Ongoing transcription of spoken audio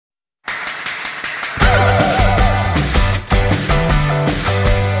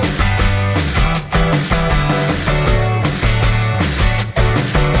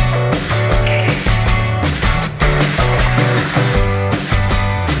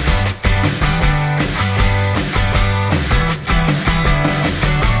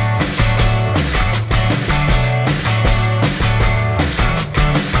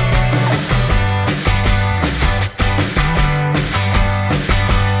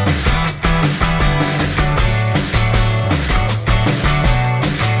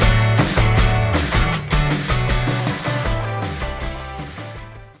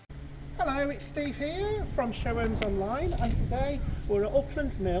from ShowHomes Online, and today we're at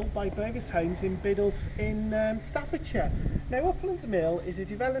Uplands Mill by Bovis Homes in Biddulph in Staffordshire. Now Uplands Mill is a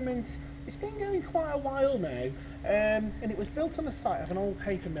development, it's been going quite a while now, and it was built on the site of an old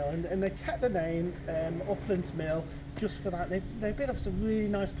paper mill, and they kept the name Uplands Mill just for that. They built us a really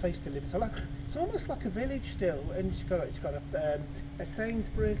nice place to live. So like, it's almost like a village still, and it's got a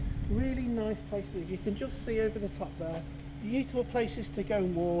Sainsbury's, really nice place to live. You can just see over the top there. Beautiful places to go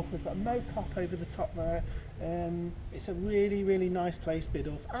and walk. We've got a mo-cop over the top there. It's a really nice place,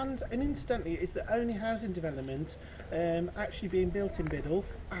 Biddulph, and incidentally it's the only housing development actually being built in Biddulph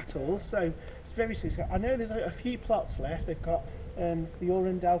at all, so it's very successful. I know there's a few plots left. They've got the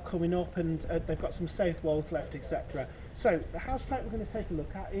Orendale coming up, and they've got some south walls left, etc. So the house type we're going to take a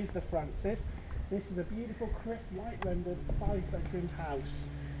look at is the Francis. This is a beautiful crisp white rendered 5-bedroom house.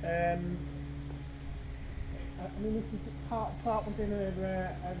 I mean, this is part within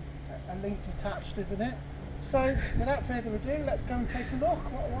a linked attached, isn't it? So, without further ado, let's go and take a look.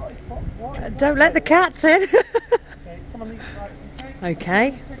 What is Don't let the cats in. Okay, come on, right,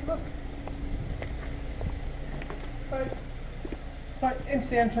 Okay. Take a look. So, right, into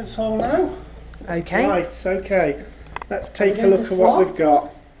the entrance hall now. Okay. Right, okay. Let's take a look at what we've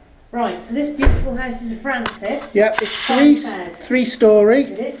got. Right, so this beautiful house is a Francis. Yeah, it's three-storey,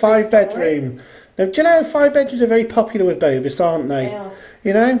 5-bedroom. Now, do you know 5 bedrooms are very popular with Bovis, aren't they? They are.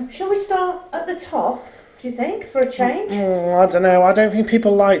 You know? Shall we start at the top, do you think, for a change? I don't know. I don't think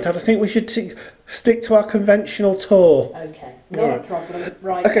people like that. I think we should stick to our conventional tour. Okay, no problem.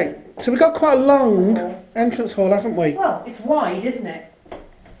 Right. Okay, so we've got quite a long entrance hall, haven't we? Well, it's wide, isn't it?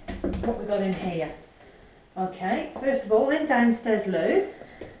 What we got in here. Okay, first of all, then downstairs loo.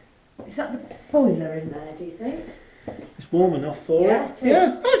 Is that the boiler in there, do you think? It's warm enough for Yeah, it. it is.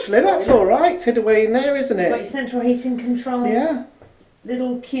 Yeah, actually, that's all right. Hid away in there, isn't Got your it? central heating control. Yeah.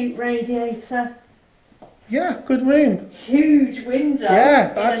 Little cute radiator. Yeah, good room. Huge window.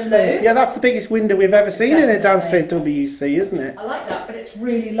 Yeah, in a loo. yeah, that's the biggest window we've ever seen in a Definitely. downstairs WC, isn't it? I like that, but it's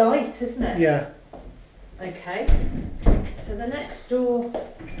really light, isn't it? Yeah. Okay. So the next door.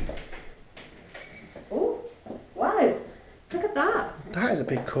 Oh, wow! Look at that. That is a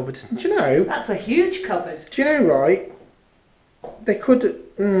big cupboard, isn't it? Do you know? That's a huge cupboard. Do you know, right? They could.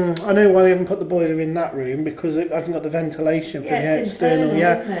 I know why they haven't put the boiler in that room, because it hasn't got the ventilation for the it's external. internal,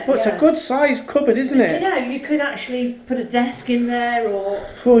 Yeah, isn't it? but it's a good sized cupboard, isn't But it? you know, you could actually put a desk in there, or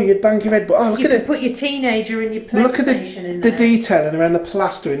Oh, you'd bang your head. But oh, look you at could it. put your teenager and your Look at PlayStation in the there. detailing around the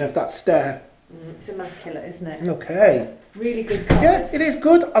plastering of that stair. It's immaculate, isn't it? Okay. Really good cupboard. Yeah, it is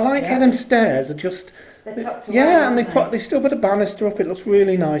good. I like how them stairs are just. They're tucked away, Yeah, and aren't they still put a banister up. It looks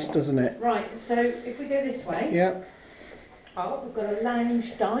really nice, doesn't it? Right, so if we go this way, Yeah. oh, we've got a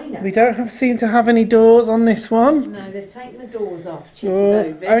lounge diner. We don't seem to have any doors on this one. No, they've taken the doors off. Cheeky Oh,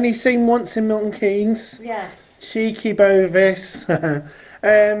 Bovis. only seen once in Milton Keynes. Yes. Cheeky Bovis.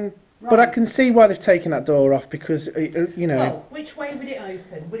 But I can see why they've taken that door off, because, you know, Well, which way would it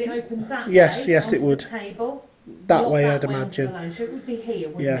open? Would it open that way? Yes, yes, it onto would. The table? that Not way that I'd way onto imagine. the lounge. So it would be here,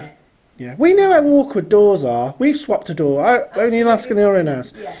 wouldn't Yeah. it? Yeah, we know how awkward doors are. We've swapped a door, only last in the other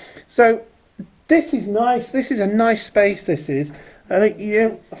house. Yeah. So this is nice. This is a nice space. This is, and you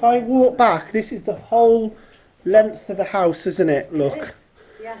know, if I walk back, this is the whole length of the house, isn't it? Look. It is.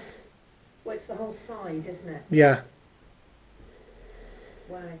 Yes. Well, it's the whole side, isn't it? Yeah.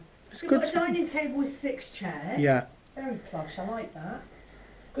 Wow. It's We've good. got a dining table with 6 chairs. Yeah. Very plush. I like that.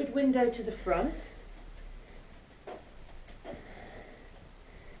 Good window to the front.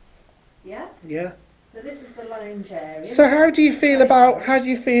 Yeah. Yeah. So this is the lounge area. So how do you feel about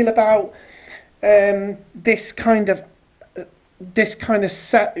this kind of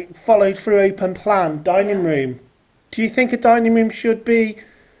set followed through open plan dining room? Do you think a dining room should be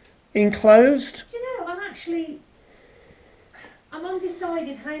enclosed? Do you know, I'm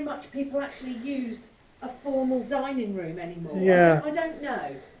undecided how much people actually use a formal dining room anymore. Yeah. I don't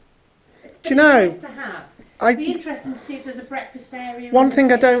know. It's Do you know, nice to have. It'd be interesting to see if there's a breakfast area. One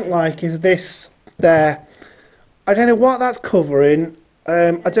thing I don't like is this there. I don't know what that's covering.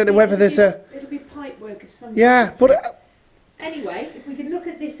 I don't know whether there's a. It'll be pipe work of some. Yeah, but Anyway, if we can look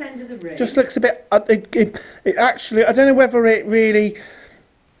at this end of the room. just looks a bit. It actually. I don't know whether it really.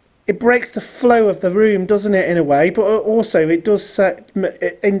 It breaks the flow of the room, doesn't it, in a way? But also, it does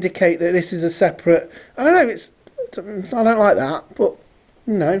indicate that this is a separate. I don't know. I don't like that, but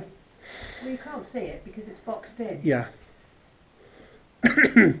no. Well, you can't see it because it's boxed in. Yeah.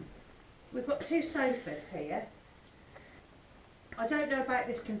 We've got 2 sofas here. I don't know about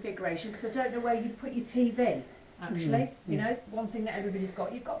this configuration because I don't know where you put your TV, actually. You know, one thing that everybody's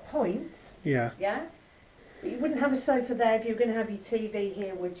got. You've got points. Yeah. Yeah? But you wouldn't have a sofa there if you were going to have your TV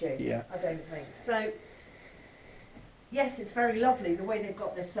here, would you? Yeah. I don't think. So, yes, it's very lovely the way they've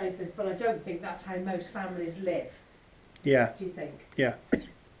got their sofas, but I don't think that's how most families live. Yeah. Do you think? Yeah.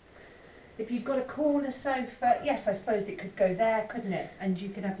 If you've got a corner sofa, yes, I suppose it could go there, couldn't it? And you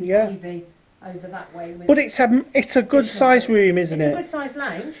could have your Yeah. TV over that way. With But it's a good size room, isn't it's it? a good size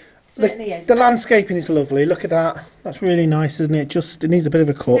lounge. Certainly is. The landscaping is lovely. Look at that. That's really nice, isn't it? Just, it needs a bit of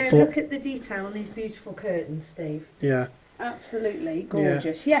a cut, Now, but look at the detail on these beautiful curtains, Steve. yeah. Absolutely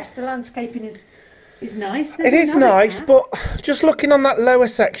gorgeous. Yes, the landscaping is nice. It is nice, but just looking on that lower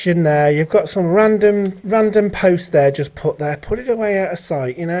section there, you've got some random posts there just put there. Put it away out of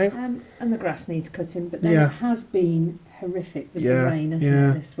sight, you know. And the grass needs cutting, but then it has been horrific with the rain,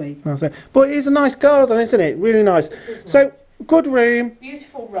 hasn't it, this week? That's it. But it is a nice garden, isn't it? Really nice. So, good room.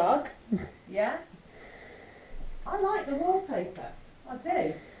 Beautiful rug. Yeah. I like the wallpaper. I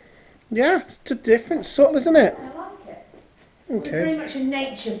do. Yeah, it's a different sort, isn't it? I like it. Okay. There's very much a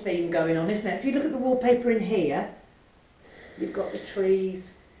nature theme going on, isn't it? If you look at the wallpaper in here, you've got the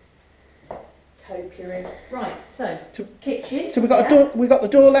trees, topiary. Right, so kitchen. So we got a door. We got the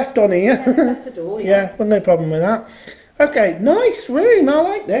door left on here. Yeah, that's the door. Yeah, well, no problem with that. Okay, nice room. I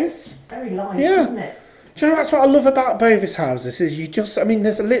like this. It's very light, isn't it? Do you know, that's what I love about Bovis houses, is you just, I mean,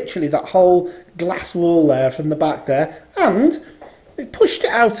 there's literally that whole glass wall there from the back there, and they pushed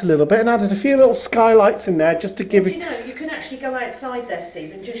it out a little bit and added a few little skylights in there just to give it. You know, you can actually go outside there,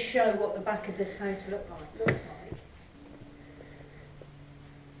 Steve, and just show what the back of this house looks like.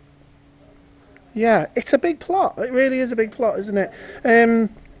 Yeah, it's a big plot. It really is a big plot, isn't it?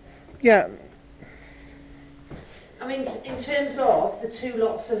 Yeah. I mean, in terms of the two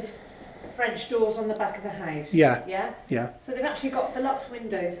lots of French doors on the back of the house. Yeah. Yeah? Yeah. So they've actually got deluxe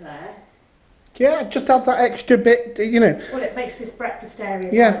windows there. Yeah, just adds that extra bit, you know. Well, it makes this breakfast area.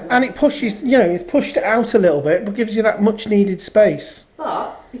 Yeah, and it pushes, you know, it's pushed it out a little bit, but gives you that much needed space.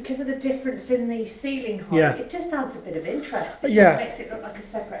 But because of the difference in the ceiling height, it just adds a bit of interest. It just makes it look like a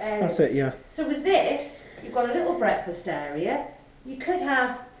separate area. That's it, yeah. So with this, you've got a little breakfast area. You could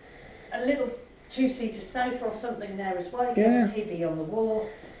have a little two-seater sofa or something there as well. You can have a TV on the wall.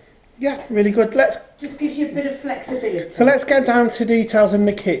 Yeah, really good. Just gives you a bit of flexibility. So let's get down to details in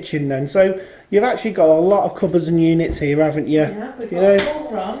the kitchen then. So you've actually got a lot of cupboards and units here, haven't you? Yeah, we've got a full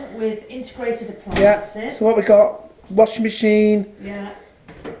run with integrated appliances. Yeah. So what we got? Washing machine. Yeah.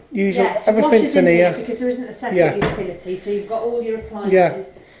 Usual. Yes, everything's in here. because there isn't a separate utility, so you've got all your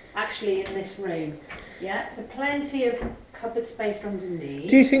appliances actually in this room. Yeah. So plenty of cupboard space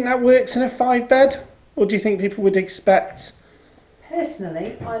underneath. Do you think that works in a 5-bed, or do you think people would expect?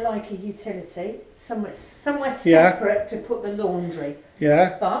 Personally, I like a utility, somewhere separate to put the laundry.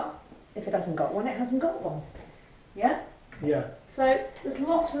 Yeah. But if it hasn't got one, it hasn't got one. Yeah? Yeah. So there's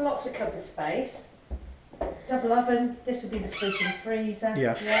lots and lots of cupboard space. Double oven, this would be the fridge and freezer.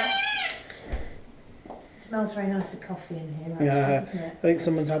 Yeah. Yeah. It smells very nice of coffee in here, actually, doesn't it? I think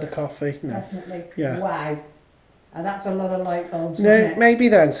someone's had a coffee. No. Definitely. Yeah. Wow. And that's a lot of light bulbs, No, isn't it? maybe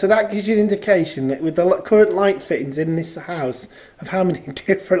then. So that gives you an indication that with the current light fittings in this house of how many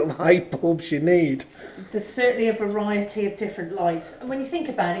different light bulbs you need. There's certainly a variety of different lights. And when you think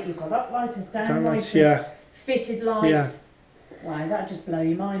about it, you've got up lighters, down lighters, fitted lights. Yeah. Wow, that'd just blow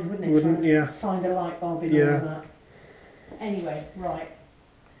your mind, wouldn't it? Wouldn't, Trying to find a light bulb in all of that. Anyway, right.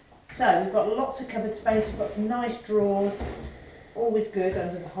 So we've got lots of cupboard space, we've got some nice drawers, always good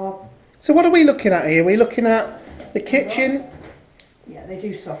under the hob. So what are we looking at here? We're looking at the kitchen. Yeah, they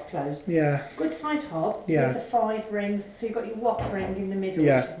do soft close. Yeah. Good size hob. Yeah. With the 5 rings, so you've got your wok ring in the middle,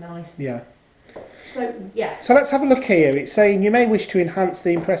 which is nice. Yeah. So, yeah. So let's have a look here. It's saying you may wish to enhance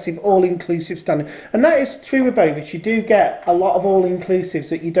the impressive all-inclusive standard. And that is true with Bovis. You do get a lot of all-inclusives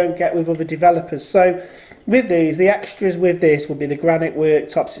that you don't get with other developers. So with these, the extras with this will be the granite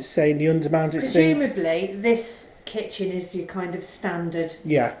worktops, it's saying the undermounted sink. Presumably, this kitchen is your kind of standard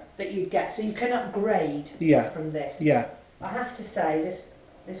that you get. So you can upgrade from this. Yeah. I have to say,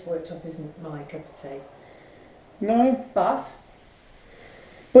 this worktop isn't my cup of tea. No.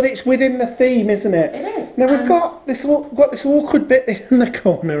 But it's within the theme, isn't it? It is. Now we've got this awkward bit in the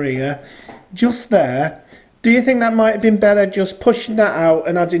corner here, just there. Do you think that might have been better just pushing that out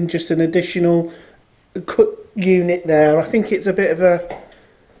and adding just an additional unit there? I think it's a bit of a...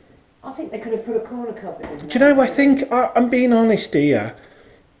 I think they could have put a corner cupboard in there. Do you know, I think, I'm being honest here,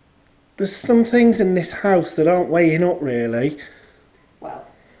 there's some things in this house that aren't weighing up really. Well,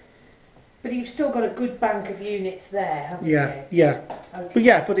 but you've still got a good bank of units there, haven't you? Yeah.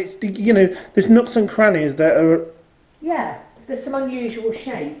 Okay. But it's, you know, there's nooks and crannies that are... Yeah, there's some unusual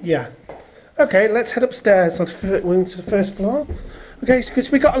shapes. Yeah. Okay, let's head upstairs into the first floor. Okay,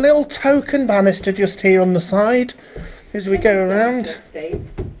 so we got a little token banister just here on the side as we go around. Steve.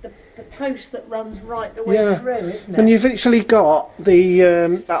 The post that runs right the way through, isn't it? And you've literally got the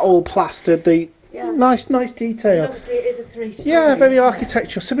that all plastered, the nice detail. Obviously it is a 3-story. Yeah, very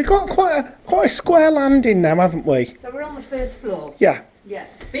architectural. So we've got quite a square landing now, haven't we? So we're on the first floor. Yeah. Yeah,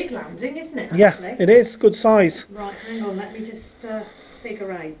 big landing, isn't it? Yeah, Actually? it is. Good size. Right, hang on, let me just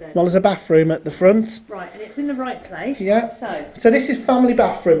figure out then. Well, there's a bathroom at the front. Right, and it's in the right place. Yeah. So this is family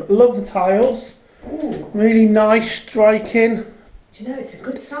bathroom. Love the tiles. ooh. Really nice, striking. Do you know, it's a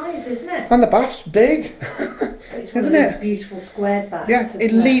good size, isn't it? And the bath's big. It's one Isn't of those it? beautiful square baths. Yeah,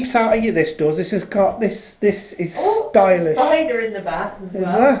 it leaps out at you, this does. This has got, this is stylish. There's a spider in the bath as Is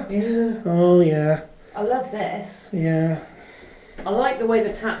well. there? Yeah. Oh, yeah. I love this. Yeah. I like the way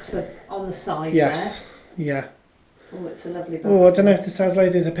the taps are on the side Yes. Yeah. there. Oh, it's a lovely bath. Oh, I don't know if the sales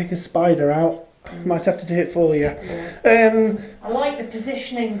ladies will pick a spider out. Might have to do it for you. Yeah. I like the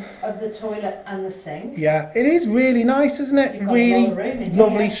positioning of the toilet and the sink. Yeah, it is really nice, isn't it? You've got Really a lot of room in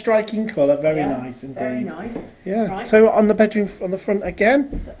lovely, here. striking colour. Very Yeah, nice indeed. Very nice. Yeah. Right. So on the bedroom on the front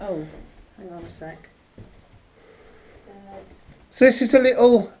again. So, oh, hang on a sec. Stairs. So this is a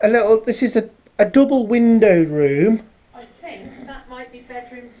little. This is a double windowed room. I think that might be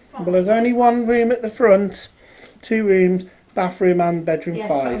bedroom 5. Well, there's only one room at the front, 2 rooms, bathroom and bedroom yes,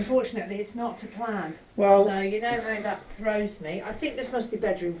 but 5. unfortunately it's not to plan. Well, so you know how that throws me. I think this must be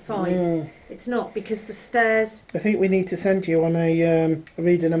bedroom 5. mm, It's not because the stairs. I think we need to send you on a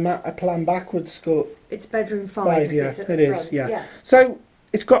reading a plan backwards score. It's bedroom 5. 5, yeah, it's at it the is, front. yeah. So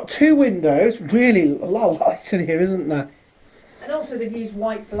it's got 2 windows. Really a lot of light in here, isn't there? And also they've used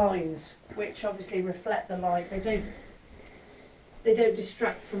white blinds, which obviously reflect the light. They don't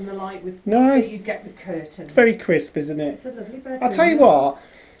distract from the light with that you'd get with curtains. Very crisp, isn't it? It's a lovely bedroom. I'll tell you what.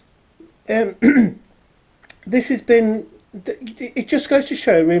 This has been. It just goes to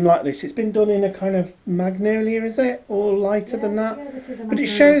show a room like this. It's been done in a kind of magnolia, is it, or lighter than that? Yeah, this is a But it magnolia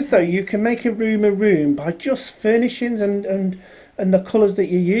shows though paint. you can make a room by just furnishings and the colours that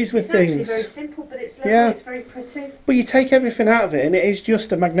you use with It's things. actually very simple, but it's lovely. Yeah. It's very pretty. But you take everything out of it, and it is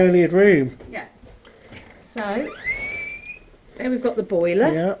just a magnolia'd room. Yeah. So there we've got the boiler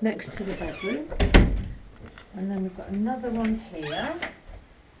Yeah. next to the bedroom, and then we've got another one here,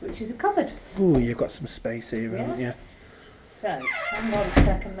 which is a cupboard. Ooh, you've got some space here, haven't you? So hang on a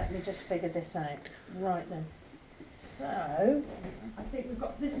second. Let me just figure this out. Right then. So I think we've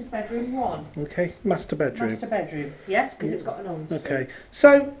got this is bedroom 1. Okay, master bedroom. Master bedroom. Yes, because it's got an ensuite. Okay,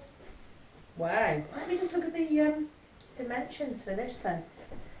 so Wow. Let me just look at the dimensions for this then.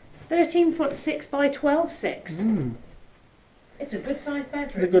 13 6 by 12.6. It's a good sized bedroom.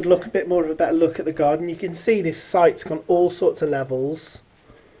 there's a good isn't look, it? a bit more of a better look at the garden. You can see this site's got all sorts of levels.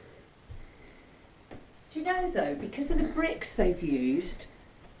 Do you know though, because of the bricks they've used,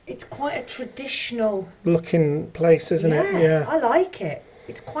 it's quite a traditional Looking place, isn't it? Yeah. I like it.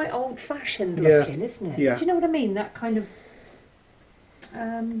 It's quite old fashioned Yeah. looking, isn't it? Yeah. Do you know what I mean? That kind of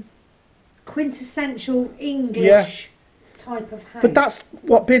quintessential English type of house. But that's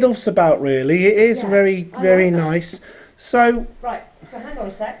what Biddulph's about, really. It is Yeah, very, I very like that. nice. So, Right, so hang on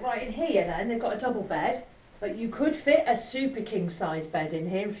a sec. Right, in here then, they've got a double bed, but you could fit a super king size bed in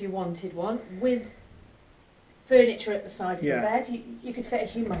here if you wanted one, with furniture at the side of Yeah. the bed. You could fit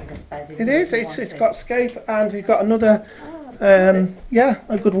a humongous bed in it here. is. if you It's wanted. got scape, and you've got another, good. yeah,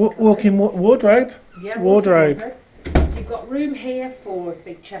 a good walk-in wardrobe. Yeah, wardrobe. You've got room here for a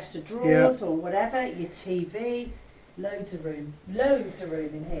big chest of drawers or whatever, your TV, loads of room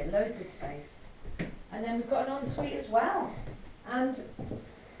in here, loads of space. And then we've got an ensuite as well, and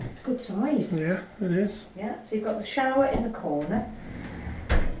good size. Yeah, it is. Yeah, so you've got the shower in the corner.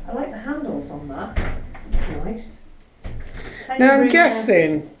 I like the handles on that, it's nice. Plenty Now, of I'm room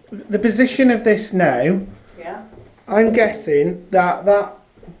guessing the position of this now, there. Yeah. I'm guessing that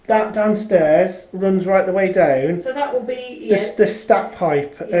downstairs runs right the way down. So that will be, yeah, The stack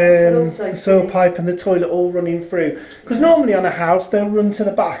pipe, Yeah, but also the soil the- pipe and the toilet all running through. Because normally on a house they'll run to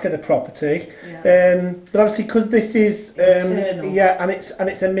the back of the property. yeah. But obviously because this is Internal. yeah, and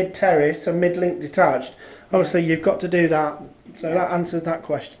it's a mid terrace, a mid link detached. Obviously you've got to do that. So that answers that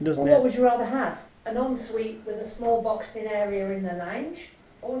question, doesn't Well, what it? would you rather have? An ensuite with a small boxed-in area in the lounge,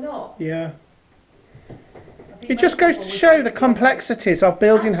 or not? Yeah. I think It just most goes people to would show think the the complexities of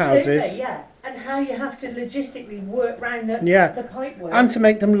building Absolutely, houses, yeah, and how you have to logistically work round the Yeah. pipe work. and to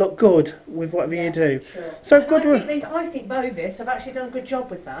make them look good with whatever you do. Sure. So And good. I think Bovis have actually done a good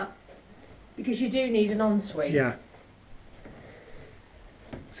job with that, because you do need an ensuite. Yeah.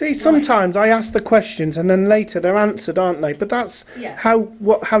 See, sometimes I ask the questions and then later they're answered, aren't they? But that's Yeah. how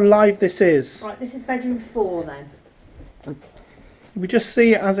live this is. Right, this is bedroom 4 then. We just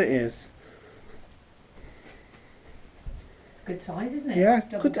see it as it is. It's good size, isn't it? Yeah,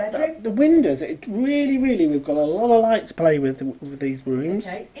 Double good. bedroom. The windows, it really, we've got a lot of light to play with these rooms.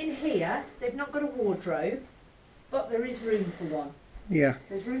 Okay, in here, they've not got a wardrobe, but there is room for one. Yeah.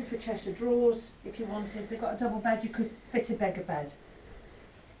 There's room for chest of drawers if you wanted. They've got a double bed, you could fit a bigger bed.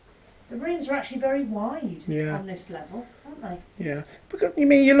 The rooms are actually very wide on this level, aren't they? Yeah. Because, you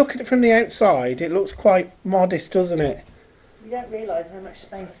mean, you look at it from the outside, it looks quite modest, doesn't it? You don't realise how much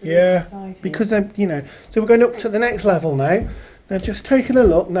space there is inside here. Because, you know, so we're going up to the next level now. Now, just taking a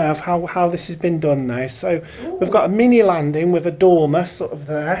look now of how this has been done now. So, we've got a mini landing with a dormer sort of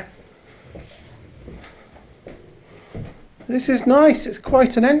there. This is nice. It's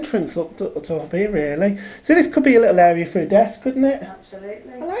quite an entrance up here, really. So this could be a little area for a desk, couldn't it?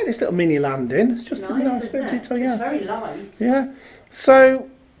 Absolutely. I like this little mini landing. It's just a nice bit of detail, yeah. It's very light. Yeah. So,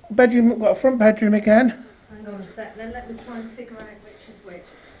 bedroom, we've got a front bedroom again. Hang on a sec, then let me try and figure out which is which.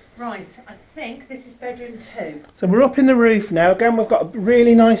 Right, I think this is bedroom 2. So we're up in the roof now. Again, we've got a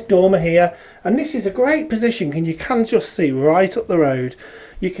really nice dormer here. And this is a great position, and you can just see right up the road.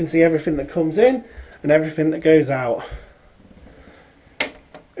 You can see everything that comes in and everything that goes out.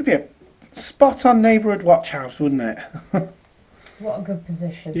 It'd be a spot-on neighbourhood watch house, wouldn't it? What a good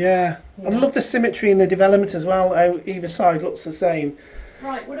position. Yeah. I love the symmetry in the development as well. How either side looks the same.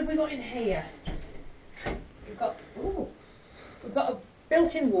 Right, what have we got in here? We've got a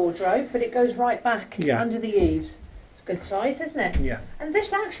built-in wardrobe, but it goes right back under the eaves. It's a good size, isn't it? Yeah. And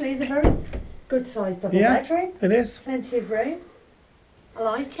this actually is a very good sized double bedroom. It is. Plenty of room. I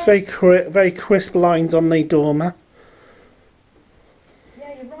like it. It's very crisp lines on the dormer.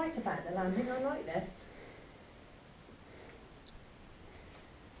 Yeah, you're right about the landing. I like this.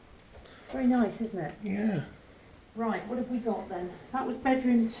 It's very nice, isn't it? Yeah. Right, what have we got then? That was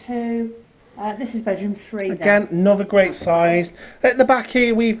bedroom 2. This is bedroom 3. Again, another great size. At the back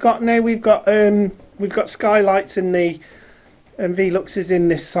here, we've got skylights in the and Veluxes in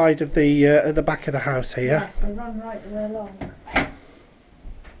this side of the at the back of the house here. Yes, they run right the way along.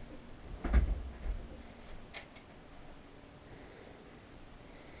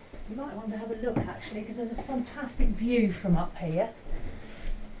 You might want to have a look actually, because there's a fantastic view from up here.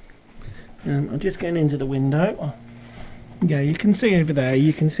 I'm just getting into the window. Yeah, you can see over there.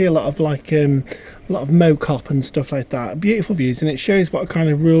 You can see a lot of Mocop and stuff like that. Beautiful views, and it shows what kind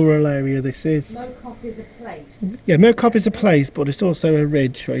of rural area this is. Mocop is a place. Yeah, Mocop is a place, but it's also a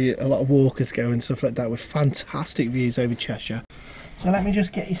ridge where a lot of walkers go and stuff like that, with fantastic views over Cheshire. So let me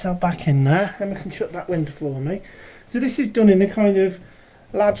just get yourself back in there, and we can shut that window for me. So this is done in a kind of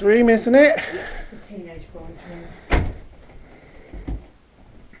lad's room, isn't it? Yeah, it's a teenage boy's room.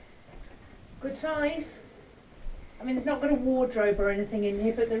 Good size. I mean, they've not got a wardrobe or anything in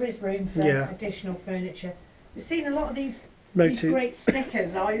here, but there is room for additional furniture. We've seen a lot of these great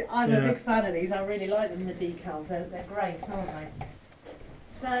stickers. I'm a big fan of these. I really like them, the decals. They're great, aren't they?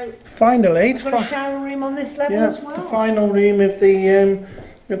 So finally, we've got a shower room on this level as well. The final room of the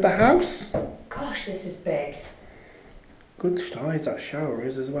house. Gosh, this is big. Good size that shower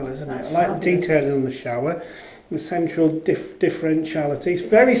is as well, isn't it? I like fabulous. the detailing on the shower. The central differentiality. It's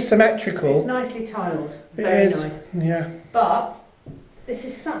very symmetrical. It's nicely tiled. It Very is. nice. Yeah. But this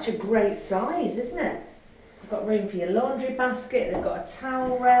is such a great size, isn't it? They've got room for your laundry basket. They've got a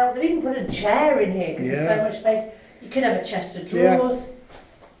towel rail. They've even put a chair in here because there's so much space. You can have a chest of drawers. Yeah.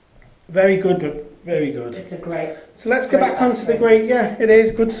 Very good. Very good. It's a great. So let's go back onto the great. Yeah, it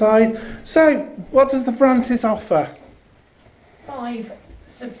is good size. So what does the Francis offer? 5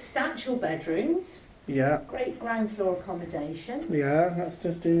 substantial bedrooms. Yeah. Great ground floor accommodation. Yeah, let's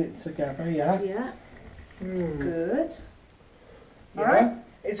just do it together, yeah. Yeah. Good. Yeah. Alright.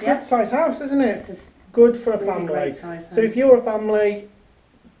 It's a good size house, isn't it? It's good for a really family. great size So house. if you're a family,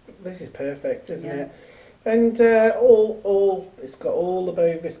 this is perfect, isn't it? And it's got all the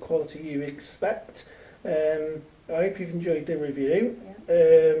Bovis quality you expect. I hope you've enjoyed the review.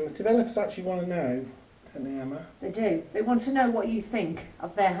 Yeah. Developers actually want to know, don't they, Emma? They do. They want to know what you think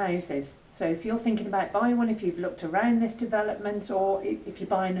of their houses. So if you're thinking about buying one, if you've looked around this development, or if you're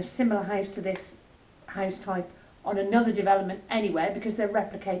buying a similar house to this house type on another development anywhere, because they're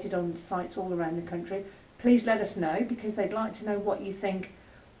replicated on sites all around the country, please let us know, because they'd like to know what you think,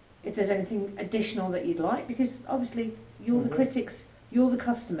 if there's anything additional that you'd like, because obviously you're the critics, you're the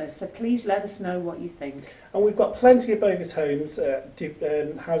customers, so please let us know what you think. And we've got plenty of Bovis homes,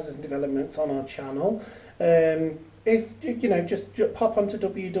 houses and developments on our channel. If you know, just pop onto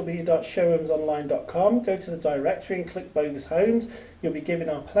www.showhomesonline.com, go to the directory and click Bovis Homes. You'll be given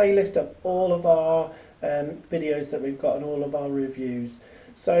our playlist of all of our videos that we've got and all of our reviews.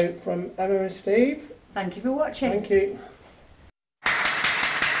 So from Emma and Steve, Thank you for watching. thank you.